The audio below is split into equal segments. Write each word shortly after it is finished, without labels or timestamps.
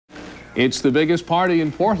It's the biggest party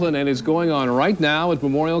in Portland, and it's going on right now at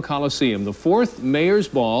Memorial Coliseum. The 4th Mayor's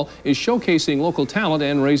Ball is showcasing local talent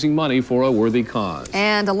and raising money for a worthy cause.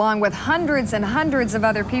 And along with hundreds and hundreds of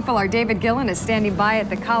other people, our David Gillen is standing by at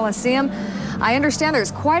the Coliseum. I understand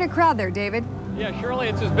there's quite a crowd there, David. Yeah, Shirley,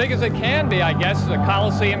 it's as big as it can be, I guess. The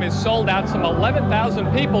Coliseum is sold out. Some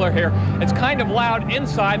 11,000 people are here. It's kind of loud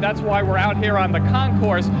inside. That's why we're out here on the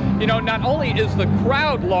concourse. You know, not only is the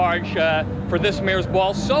crowd large for this Mayor's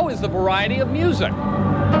Ball, so is the variety of music.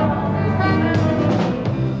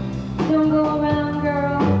 Don't go around,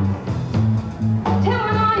 girl. Tell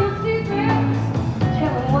me all your secrets.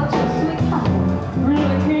 Tell me what your sweet heart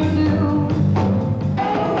really can do.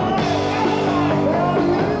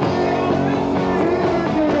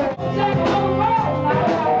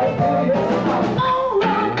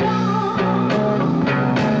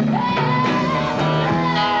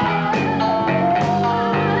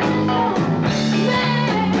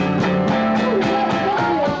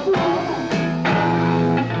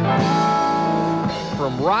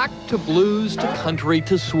 From rock to blues to country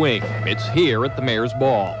to swing, it's here at the Mayor's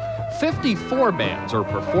Ball. 54 bands are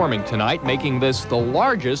performing tonight, making this the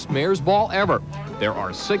largest Mayor's Ball ever. There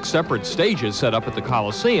are 6 separate stages set up at the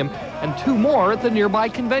Coliseum and 2 more at the nearby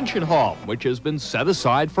Convention Hall, which has been set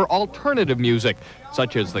aside for alternative music,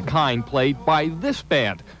 such as the kind played by this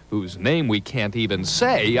band, whose name we can't even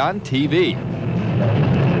say on TV.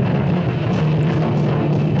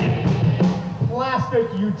 Plastic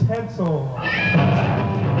utensil.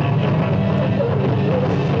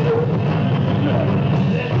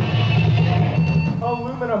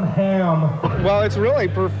 Aluminum ham. Well, it's really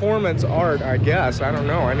performance art, I guess. I don't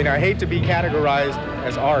know. I mean, I hate to be categorized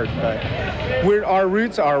as art, but our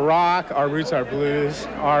roots are rock, our roots are blues,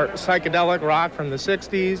 our psychedelic rock from the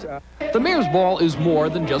 60s. The Mayor's Ball is more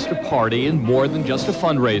than just a party and more than just a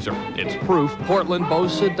fundraiser. It's proof Portland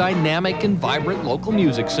boasts a dynamic and vibrant local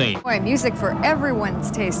music scene. Boy, music for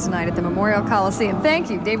everyone's taste tonight at the Memorial Coliseum. Thank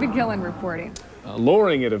you, David Gillen reporting.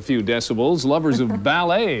 Lowering it a few decibels, lovers of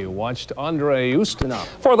ballet watched Andre Ustinov.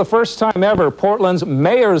 For the first time ever, Portland's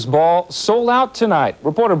Mayor's Ball sold out tonight.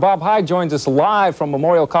 Reporter Bob Hyde joins us live from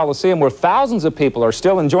Memorial Coliseum, where thousands of people are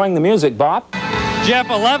still enjoying the music. Bob? Jeff,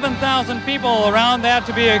 11,000 people around that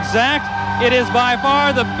to be exact. It is by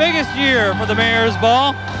far the biggest year for the Mayor's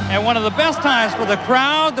Ball and one of the best times for the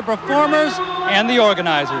crowd, the performers, and the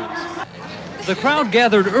organizers. The crowd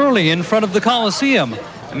gathered early in front of the Coliseum.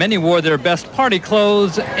 Many wore their best party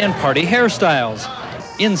clothes and party hairstyles.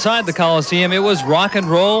 Inside the Coliseum, it was rock and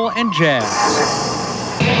roll and jazz.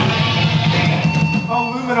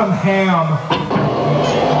 Aluminum ham.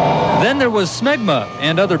 Then there was Smegma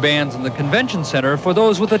and other bands in the convention center for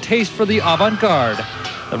those with a taste for the avant-garde.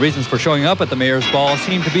 The reasons for showing up at the Mayor's Ball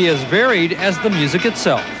seem to be as varied as the music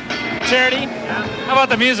itself. Charity, how about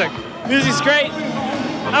the music? Music's great.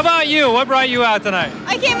 How about you? What brought you out tonight?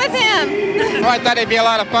 I came with him. Oh, I thought it'd be a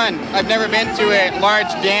lot of fun. I've never been to a large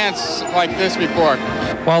dance like this before.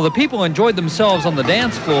 While the people enjoyed themselves on the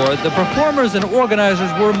dance floor, the performers and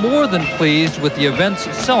organizers were more than pleased with the event's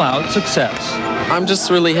sellout success. I'm just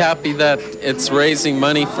really happy that it's raising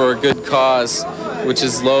money for a good cause, which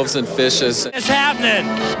is loaves and fishes. It's happening!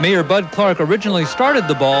 Mayor Bud Clark originally started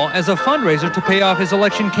the ball as a fundraiser to pay off his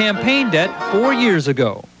election campaign debt 4 years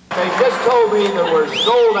ago. They just told me that we're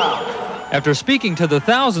sold out. After speaking to the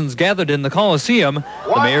thousands gathered in the Coliseum,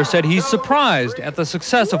 the mayor said he's surprised at the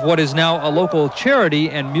success of what is now a local charity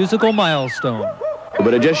and musical milestone.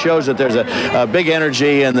 But it just shows that there's a big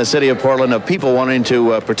energy in the city of Portland of people wanting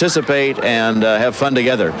to participate and have fun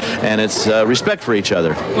together. And it's respect for each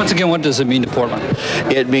other. Once again, what does it mean to Portland?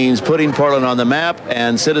 It means putting Portland on the map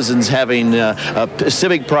and citizens having a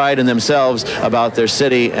civic pride in themselves about their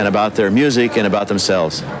city and about their music and about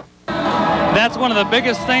themselves. That's one of the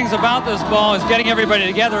biggest things about this ball is getting everybody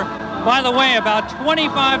together. By the way, about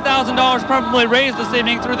 $25,000 probably raised this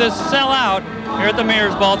evening through this sellout here at the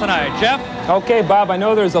Mayor's Ball tonight. Jeff? Okay, Bob, I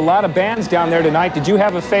know there's a lot of bands down there tonight. Did you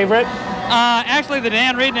have a favorite? Actually, the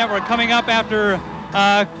Dan Reed Network coming up after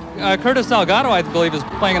Curtis Salgado, I believe, is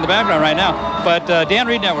playing in the background right now. But Dan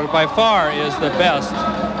Reed Network, by far, is the best.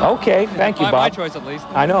 Okay, thank you, Bob. My choice, at least.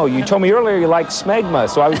 I know. You told me earlier you liked Smegma,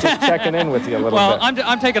 so I was just checking in with you a little bit. Well,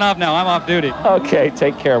 I'm taking off now. I'm off duty. Okay,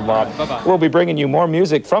 take care, Bob. Bye-bye. We'll be bringing you more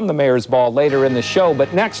music from the Mayor's Ball later in the show,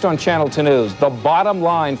 but next on Channel 2 News, The Bottom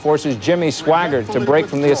Line forces Jimmy Swaggart to break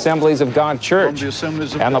from the Assemblies of God Church,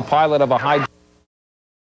 and the pilot of a high